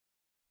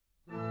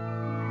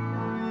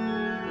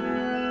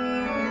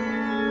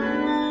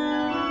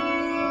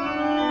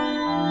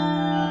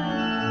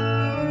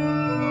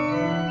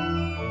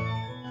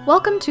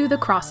Welcome to The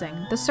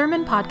Crossing, the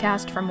sermon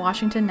podcast from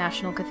Washington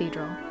National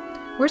Cathedral.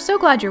 We're so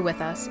glad you're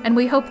with us, and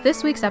we hope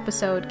this week's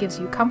episode gives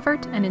you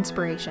comfort and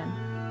inspiration.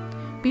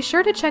 Be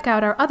sure to check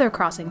out our other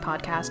Crossing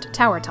podcast,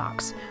 Tower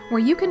Talks, where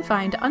you can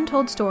find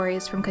untold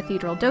stories from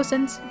cathedral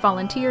docents,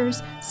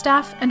 volunteers,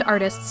 staff, and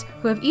artists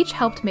who have each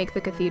helped make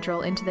the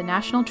cathedral into the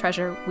national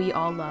treasure we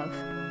all love.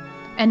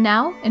 And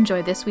now,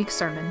 enjoy this week's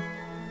sermon.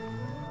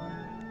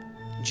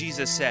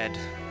 Jesus said,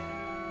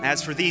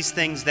 "As for these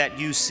things that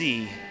you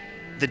see,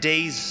 the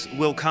days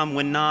will come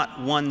when not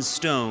one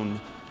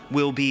stone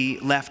will be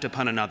left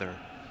upon another.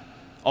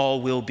 All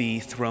will be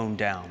thrown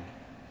down."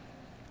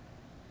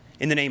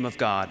 In the name of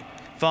God,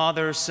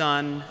 Father,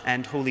 Son,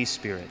 and Holy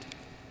Spirit.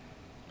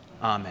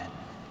 Amen.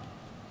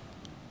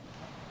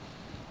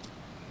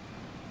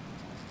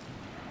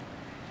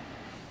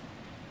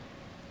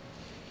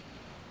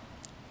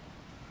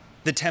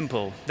 The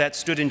temple that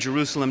stood in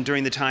Jerusalem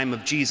during the time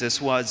of Jesus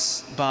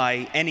was,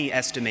 by any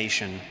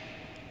estimation,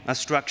 a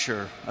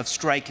structure of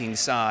striking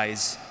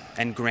size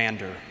and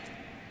grandeur.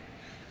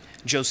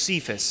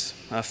 Josephus,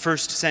 a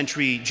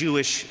first-century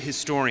Jewish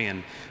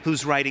historian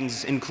whose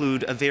writings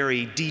include a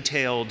very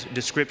detailed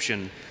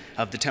description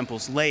of the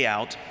temple's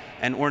layout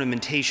and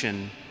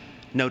ornamentation,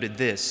 noted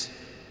this: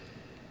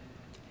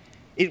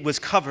 "It was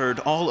covered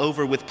all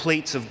over with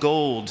plates of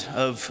gold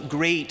of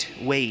great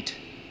weight,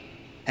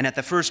 and at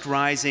the first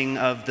rising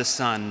of the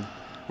sun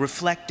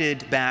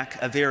reflected back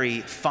a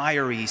very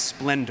fiery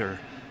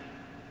splendor,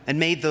 and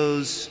made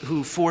those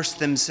who forced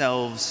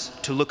themselves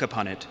to look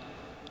upon it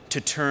to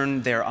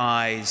turn their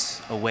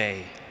eyes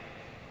away.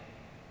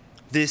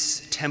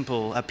 This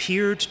temple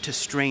appeared to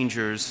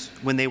strangers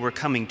when they were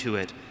coming to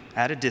it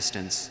at a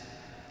distance,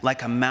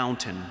 like a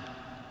mountain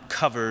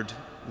covered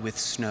with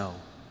snow."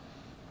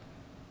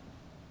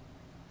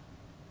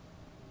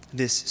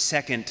 This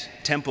second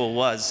temple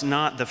was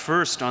not the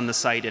first on the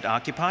site it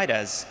occupied,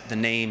 as the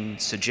name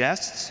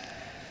suggests.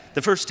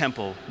 The first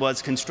temple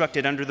was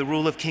constructed under the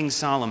rule of King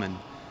Solomon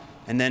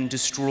and then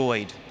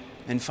destroyed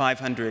in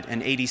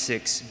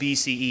 586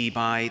 BCE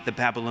by the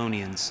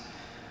Babylonians,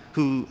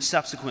 who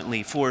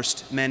subsequently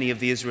forced many of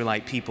the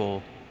Israelite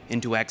people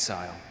into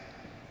exile.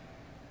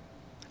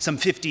 Some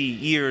 50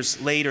 years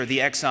later,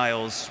 the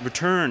exiles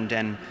returned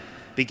and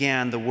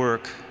began the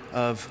work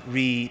of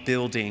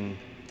rebuilding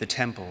the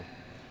temple.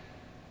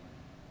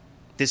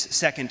 This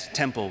second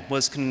temple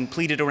was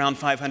completed around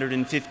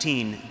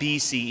 515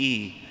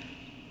 BCE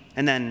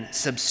and then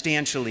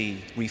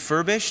substantially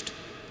refurbished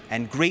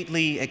and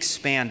greatly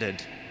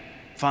expanded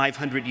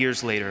 500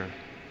 years later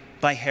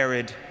by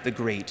Herod the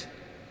Great,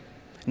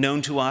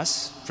 known to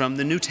us from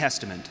the New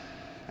Testament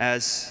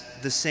as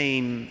the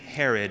same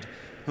Herod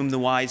whom the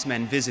wise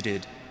men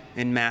visited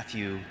in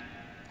Matthew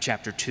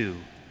chapter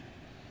 2.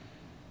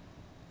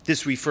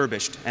 This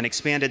refurbished and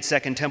expanded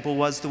second temple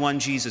was the one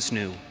Jesus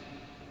knew,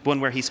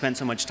 one where he spent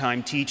so much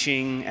time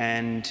teaching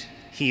and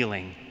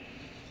healing.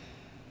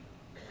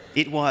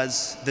 It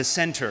was the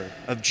center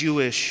of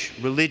Jewish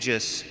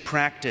religious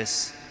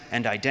practice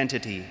and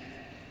identity,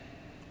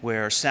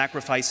 where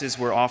sacrifices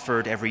were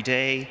offered every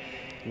day,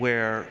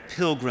 where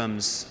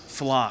pilgrims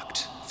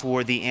flocked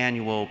for the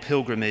annual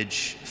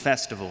pilgrimage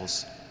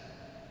festivals.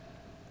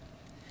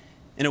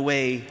 In a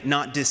way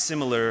not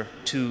dissimilar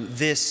to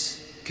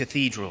this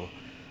cathedral,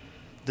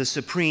 the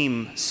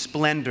supreme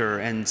splendor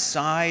and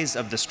size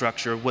of the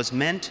structure was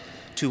meant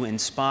to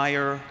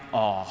inspire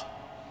awe,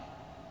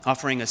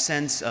 offering a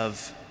sense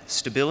of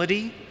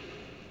stability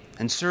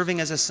and serving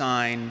as a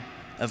sign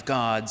of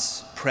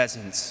God's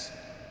presence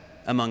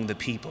among the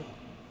people.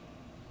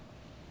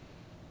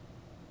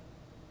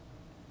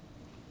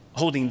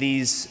 Holding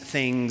these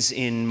things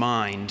in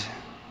mind,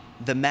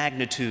 the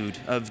magnitude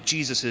of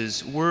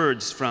Jesus'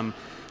 words from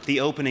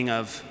the opening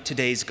of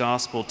today's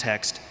gospel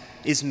text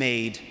is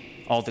made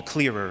all the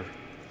clearer.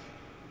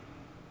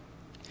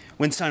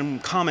 When some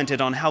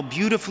commented on how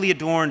beautifully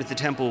adorned the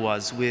temple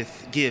was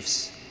with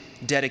gifts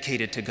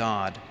dedicated to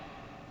God,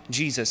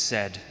 Jesus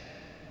said,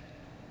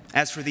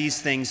 "As for these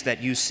things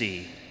that you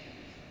see,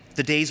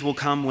 the days will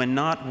come when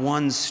not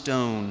one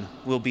stone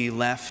will be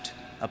left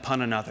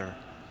upon another.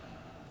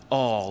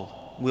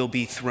 All will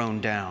be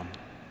thrown down."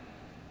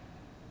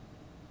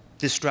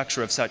 This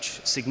structure of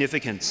such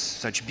significance,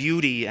 such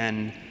beauty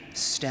and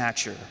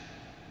stature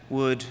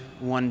would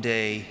one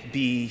day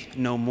be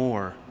no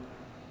more.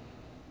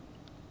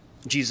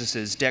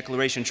 Jesus'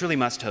 declaration surely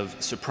must have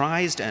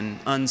surprised and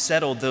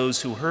unsettled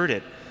those who heard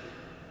it.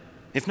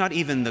 If not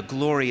even the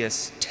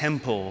glorious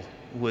temple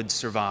would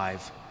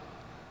survive,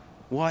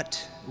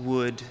 what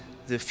would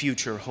the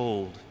future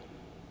hold?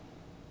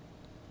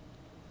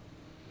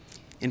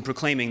 In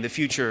proclaiming the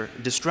future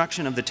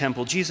destruction of the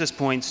temple, Jesus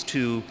points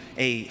to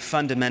a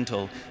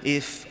fundamental,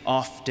 if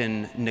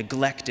often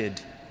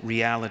neglected,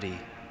 reality.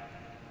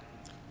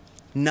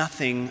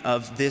 Nothing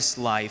of this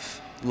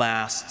life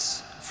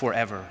lasts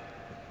forever.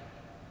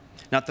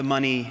 Not the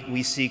money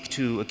we seek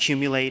to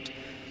accumulate,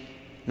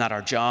 not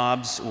our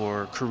jobs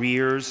or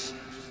careers,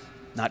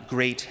 not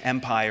great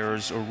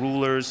empires or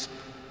rulers,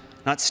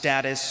 not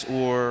status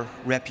or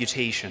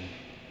reputation.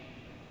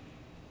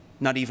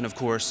 not even, of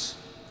course,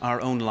 our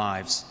own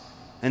lives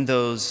and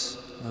those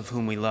of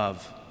whom we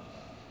love.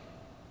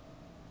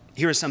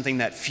 Here is something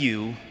that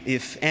few,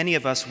 if any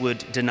of us,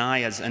 would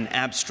deny as an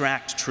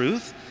abstract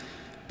truth,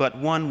 but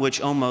one which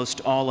almost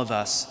all of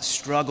us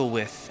struggle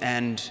with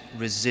and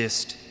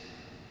resist,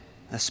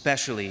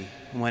 especially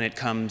when it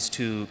comes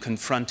to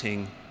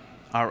confronting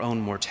our own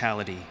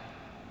mortality.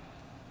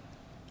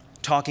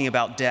 Talking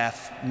about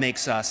death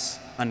makes us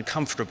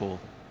uncomfortable.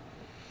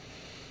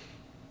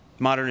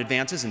 Modern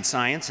advances in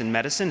science and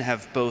medicine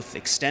have both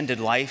extended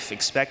life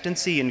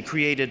expectancy and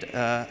created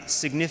a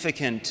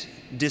significant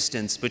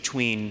distance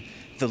between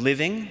the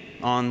living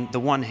on the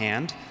one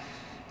hand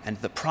and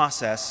the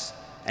process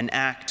and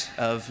act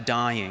of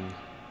dying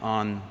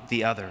on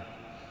the other.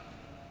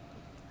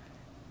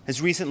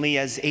 As recently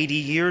as 80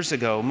 years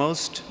ago,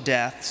 most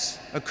deaths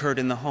occurred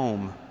in the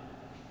home,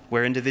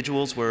 where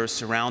individuals were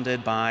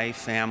surrounded by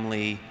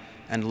family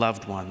and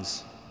loved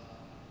ones.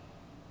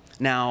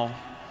 Now,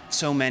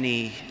 so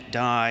many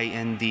die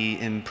in the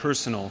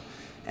impersonal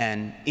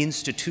and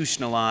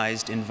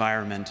institutionalized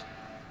environment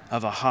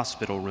of a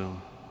hospital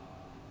room.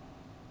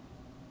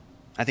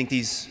 I think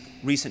these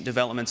recent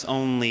developments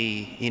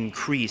only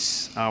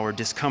increase our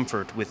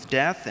discomfort with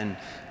death and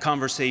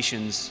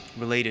conversations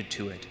related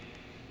to it.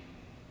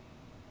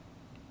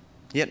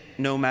 Yet,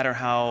 no matter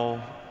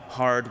how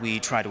hard we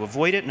try to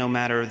avoid it, no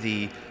matter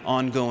the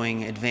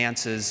ongoing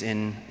advances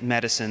in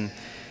medicine,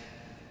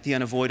 the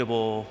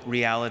unavoidable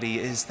reality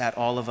is that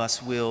all of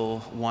us will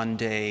one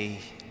day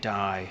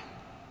die.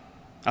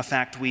 A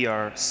fact we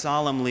are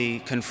solemnly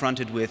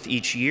confronted with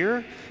each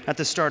year at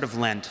the start of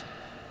Lent,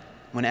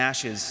 when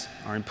ashes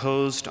are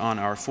imposed on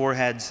our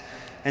foreheads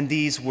and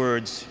these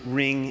words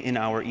ring in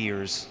our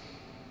ears.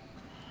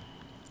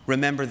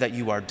 Remember that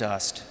you are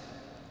dust,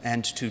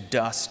 and to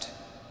dust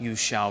you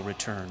shall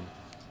return.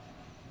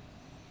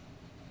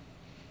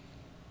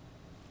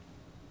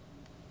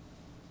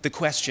 The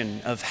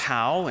question of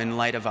how, in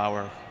light of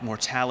our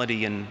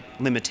mortality and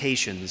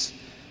limitations,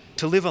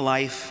 to live a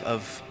life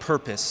of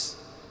purpose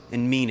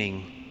and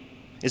meaning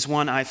is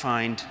one I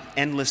find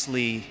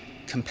endlessly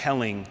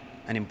compelling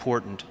and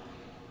important,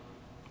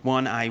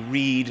 one I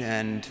read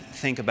and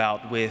think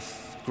about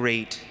with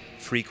great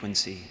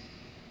frequency.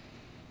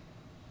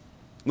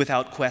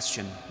 Without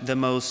question, the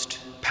most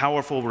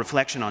powerful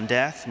reflection on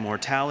death,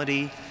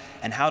 mortality,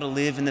 and how to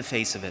live in the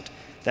face of it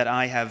that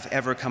I have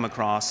ever come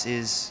across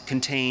is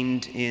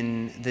contained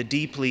in the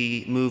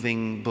deeply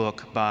moving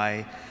book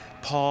by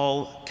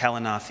Paul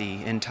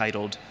Kalanithi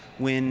entitled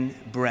When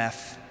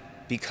Breath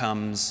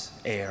Becomes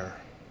Air.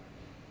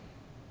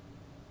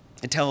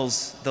 It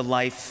tells the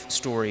life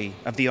story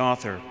of the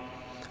author,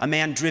 a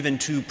man driven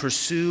to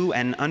pursue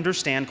and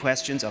understand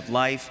questions of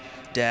life,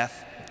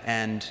 death,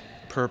 and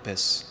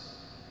purpose.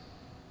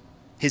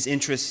 His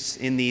interests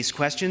in these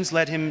questions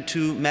led him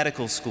to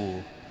medical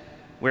school,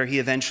 where he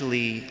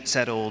eventually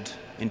settled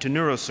into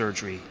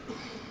neurosurgery,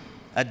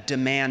 a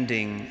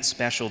demanding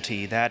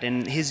specialty that,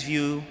 in his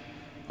view,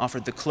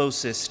 offered the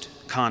closest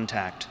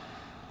contact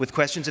with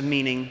questions of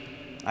meaning,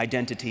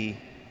 identity,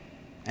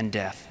 and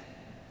death.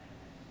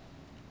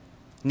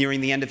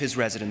 Nearing the end of his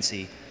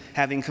residency,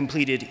 having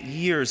completed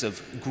years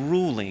of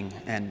grueling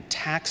and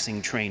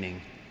taxing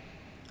training,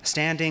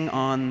 standing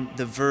on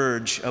the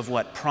verge of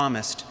what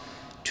promised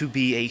to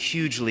be a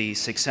hugely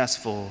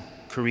successful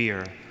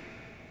career,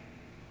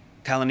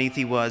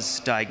 Kalanithi was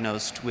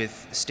diagnosed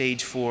with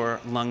stage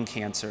 4 lung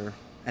cancer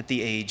at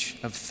the age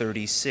of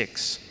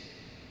 36.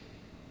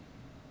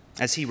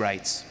 As he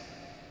writes,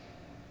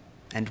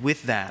 "And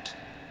with that,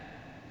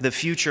 the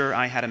future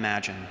I had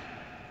imagined,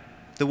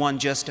 the one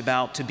just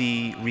about to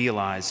be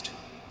realized,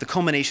 the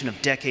culmination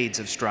of decades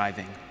of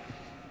striving,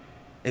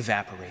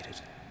 evaporated."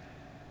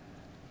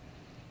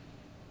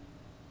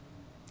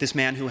 This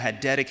man who had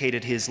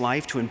dedicated his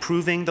life to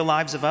improving the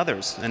lives of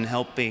others and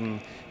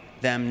helping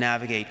them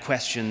navigate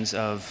questions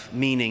of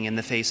meaning in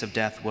the face of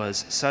death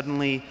was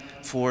suddenly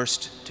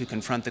forced to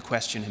confront the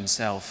question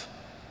himself,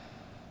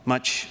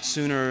 much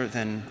sooner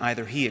than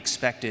either he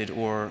expected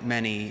or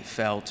many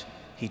felt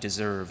he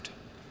deserved.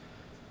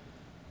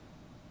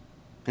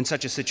 In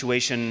such a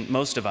situation,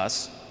 most of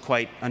us,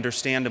 quite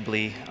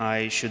understandably,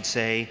 I should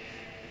say,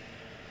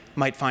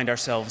 might find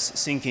ourselves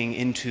sinking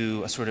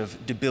into a sort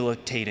of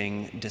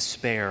debilitating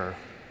despair.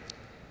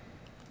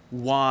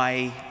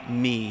 Why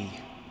me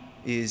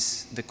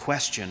is the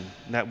question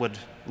that would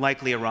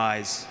likely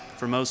arise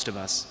for most of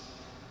us.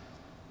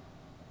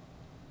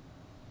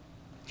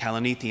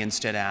 Kalanithi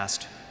instead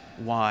asked,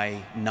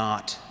 "Why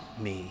not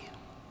me?"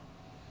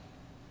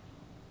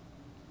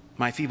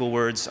 My feeble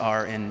words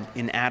are an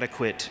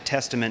inadequate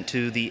testament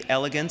to the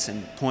elegance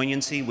and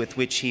poignancy with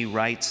which he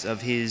writes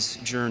of his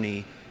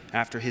journey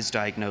after his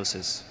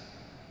diagnosis.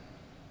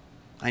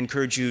 I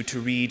encourage you to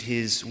read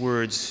his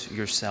words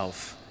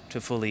yourself to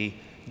fully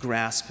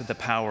grasp the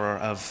power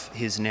of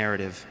his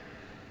narrative.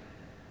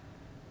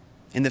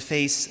 In the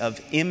face of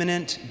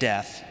imminent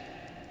death,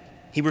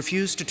 he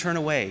refused to turn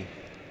away,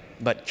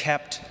 but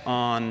kept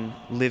on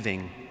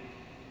living.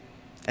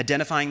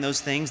 identifying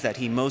those things that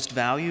he most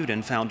valued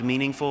and found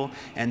meaningful,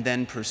 and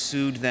then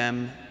pursued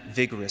them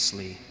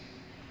vigorously.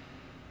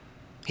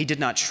 He did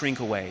not shrink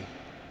away,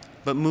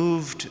 but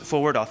moved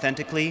forward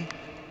authentically,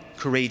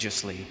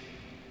 courageously,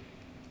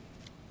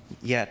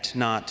 yet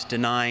not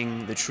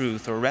denying the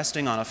truth or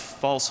resting on a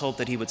false hope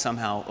that he would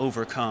somehow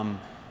overcome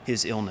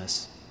his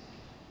illness.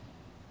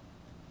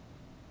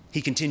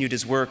 He continued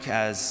his work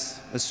as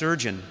a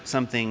surgeon,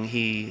 something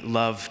he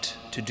loved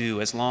to do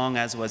as long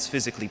as was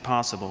physically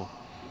possible.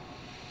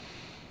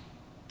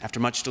 After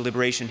much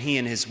deliberation, he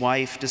and his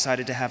wife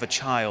decided to have a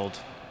child,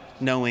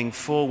 knowing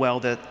full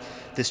well that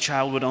this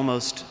child would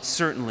almost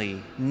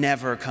certainly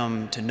never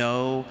come to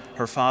know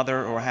her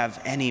father or have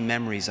any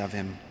memories of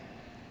him.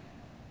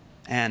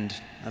 And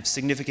of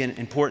significant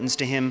importance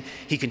to him,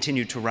 he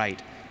continued to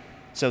write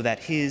so that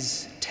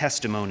his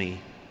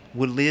testimony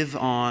would live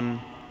on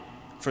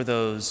for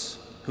those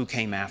who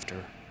came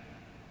after.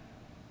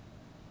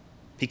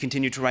 He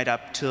continued to write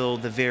up till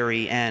the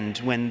very end,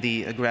 when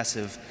the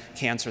aggressive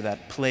cancer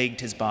that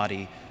plagued his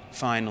body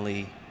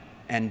finally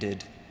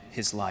ended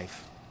his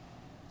life.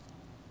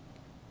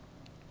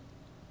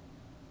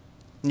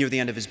 Near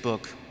the end of his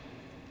book,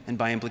 and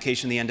by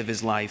implication the end of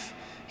his life,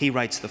 he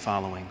writes the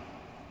following: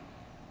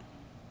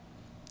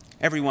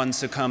 "Everyone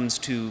succumbs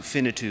to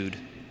finitude.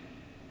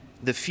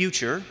 The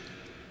future,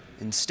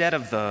 instead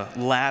of the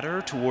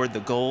ladder toward the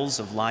goals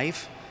of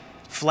life,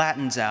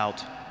 flattens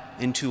out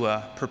into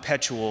a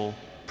perpetual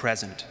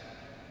present.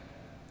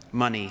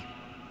 Money,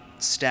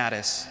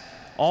 status,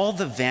 all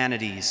the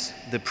vanities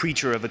the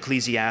preacher of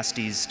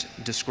Ecclesiastes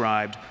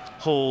described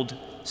hold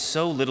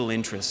so little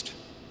interest,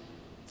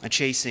 a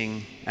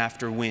chasing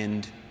after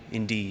wind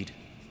indeed."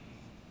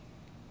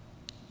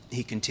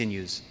 He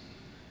continues,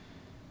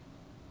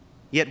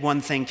 "Yet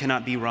one thing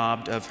cannot be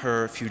robbed of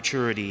her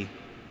futurity,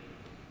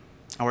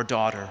 our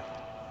daughter.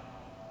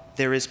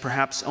 There is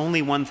perhaps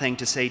only one thing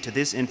to say to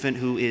this infant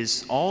who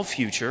is all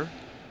future,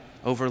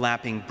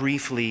 overlapping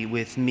briefly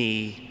with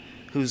me,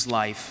 whose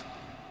life,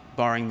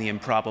 barring the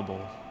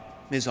improbable,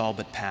 is all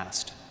but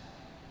past.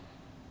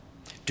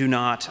 Do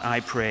not, I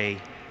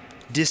pray,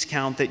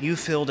 discount that you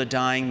filled a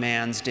dying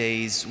man's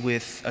days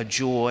with a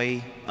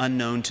joy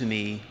unknown to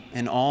me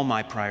in all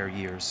my prior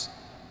years,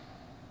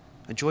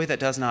 a joy that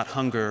does not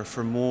hunger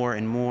for more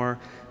and more,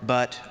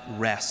 but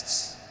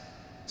rests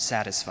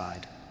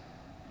satisfied.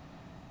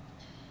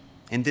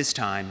 In this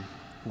time,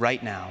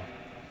 right now,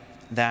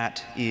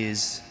 that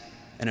is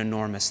an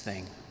enormous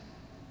thing."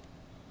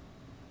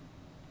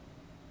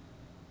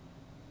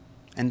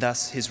 And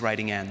thus his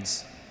writing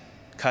ends,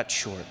 cut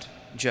short,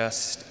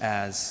 just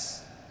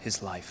as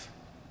his life.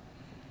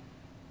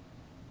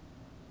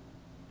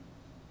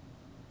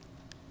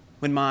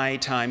 When my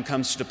time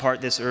comes to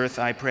depart this earth,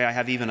 I pray I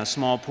have even a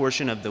small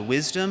portion of the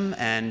wisdom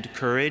and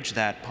courage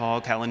that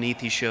Paul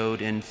Kalanithi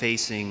showed in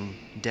facing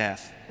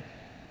death.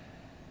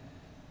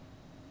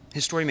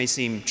 His story may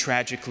seem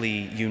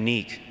tragically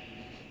unique.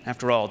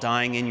 After all,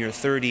 dying in your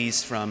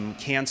 30s from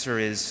cancer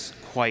is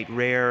quite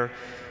rare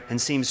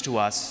and seems to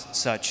us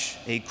such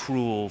a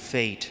cruel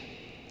fate.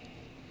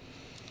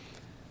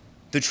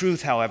 The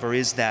truth, however,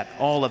 is that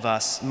all of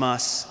us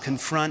must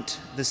confront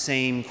the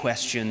same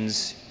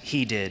questions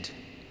he did.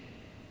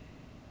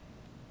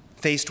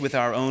 Faced with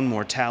our own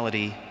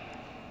mortality,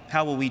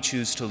 how will we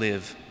choose to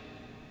live?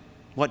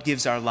 What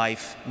gives our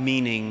life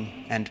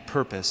meaning and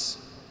purpose?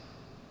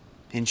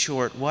 In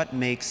short, what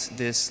makes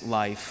this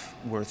life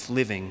worth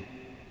living?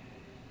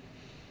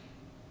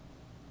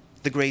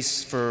 The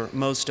grace for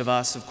most of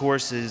us, of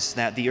course, is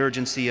that the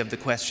urgency of the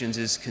questions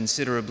is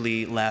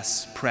considerably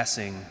less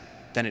pressing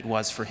than it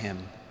was for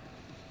him.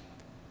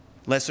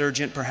 Less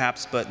urgent,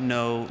 perhaps, but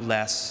no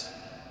less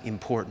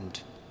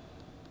important.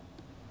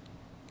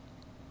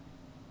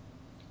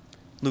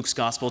 Luke's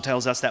gospel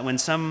tells us that when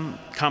some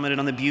commented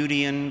on the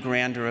beauty and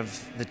grandeur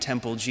of the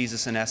temple,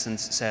 Jesus, in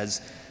essence,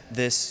 says,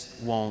 "This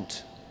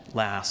won't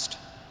last."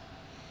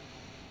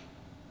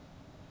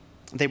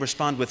 They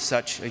respond with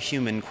such a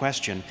human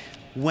question: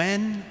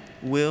 when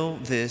will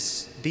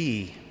this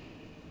be?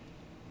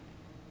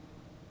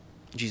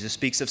 Jesus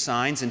speaks of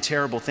signs and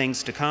terrible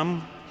things to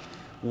come: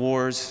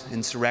 wars,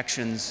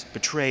 insurrections,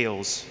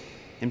 betrayals,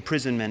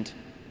 imprisonment,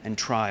 and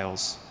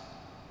trials.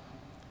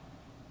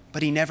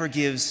 But he never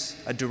gives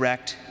a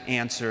direct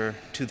answer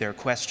to their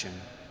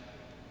question: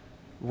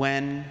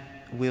 when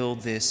will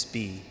this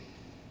be?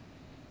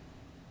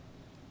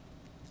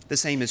 The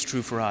same is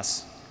true for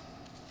us.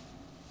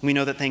 We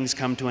know that things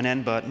come to an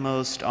end, but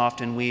most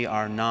often we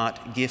are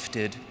not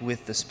gifted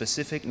with the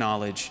specific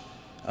knowledge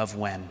of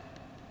when.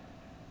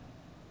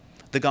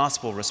 The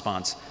gospel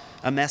response,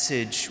 a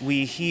message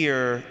we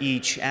hear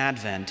each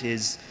Advent,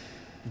 is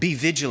be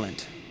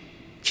vigilant,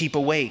 keep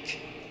awake.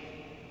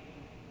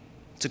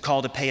 It's a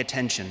call to pay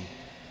attention,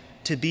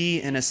 to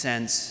be, in a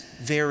sense,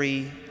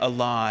 very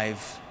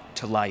alive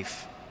to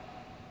life,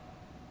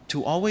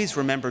 to always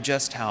remember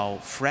just how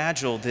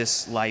fragile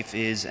this life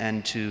is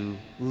and to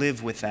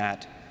live with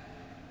that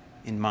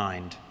in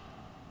mind.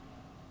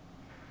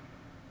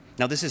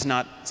 Now, this is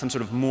not some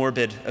sort of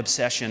morbid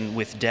obsession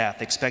with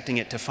death, expecting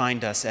it to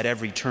find us at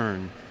every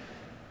turn,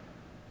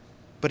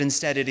 but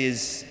instead it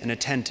is an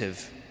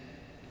attentive,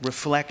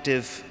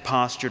 reflective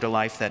posture to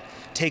life that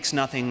takes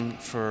nothing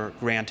for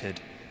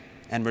granted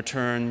and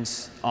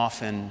returns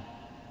often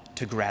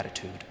to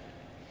gratitude.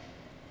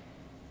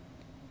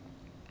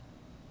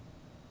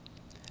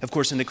 Of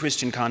course, in the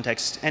Christian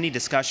context, any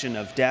discussion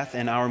of death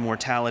and our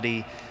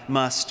mortality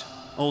must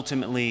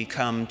ultimately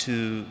come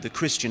to the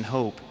Christian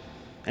hope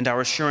and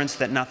our assurance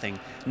that nothing,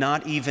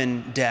 not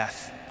even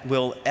death,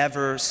 will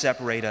ever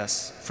separate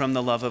us from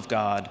the love of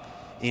God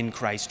in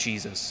Christ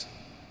Jesus.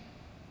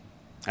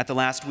 At the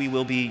last, we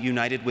will be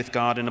united with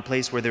God in a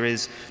place where there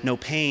is no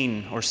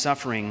pain or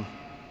suffering,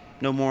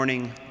 no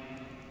mourning,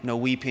 no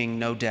weeping,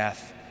 no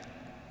death,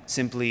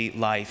 simply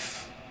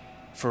life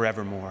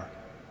forevermore.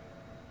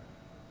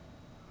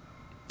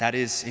 That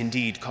is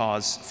indeed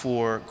cause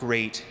for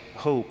great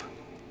hope.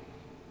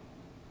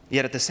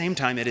 Yet at the same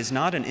time, it is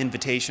not an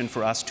invitation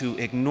for us to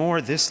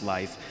ignore this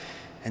life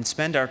and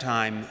spend our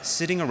time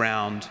sitting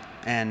around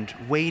and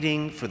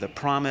waiting for the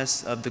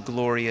promise of the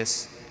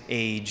glorious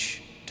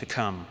age to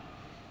come.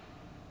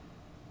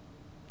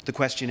 The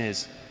question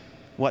is,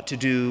 what to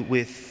do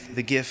with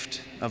the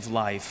gift of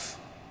life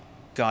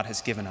God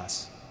has given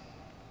us?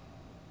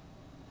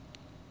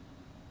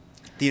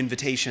 The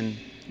invitation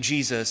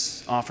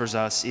Jesus offers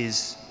us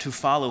is to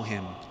follow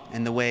him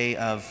in the way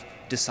of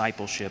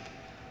discipleship,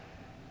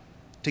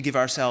 to give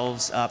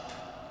ourselves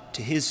up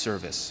to his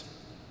service,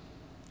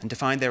 and to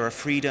find there a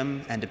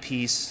freedom and a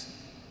peace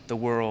the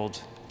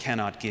world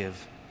cannot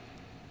give.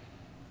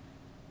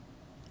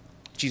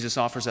 Jesus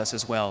offers us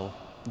as well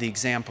the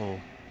example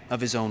of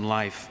his own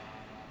life,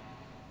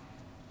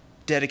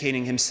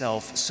 dedicating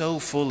himself so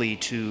fully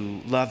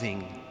to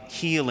loving,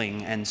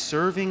 healing, and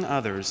serving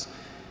others.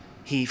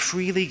 He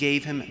freely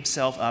gave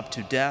himself up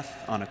to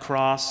death on a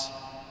cross,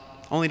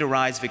 only to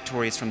rise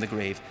victorious from the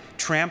grave,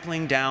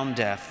 trampling down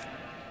death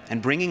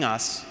and bringing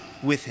us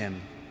with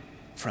him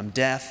from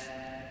death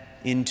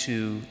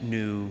into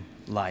new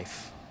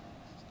life.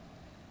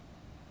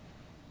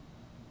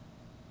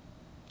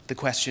 The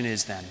question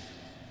is then,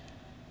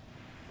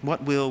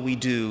 what will we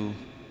do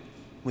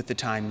with the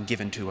time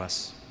given to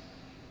us?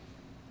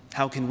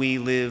 How can we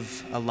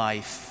live a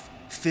life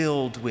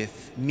filled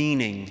with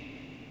meaning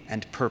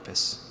and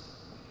purpose?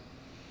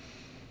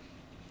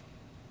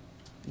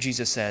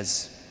 Jesus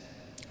says,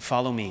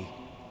 "Follow me,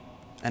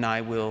 and I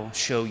will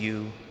show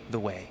you the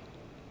way."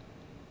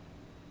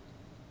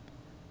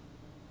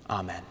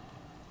 Amen.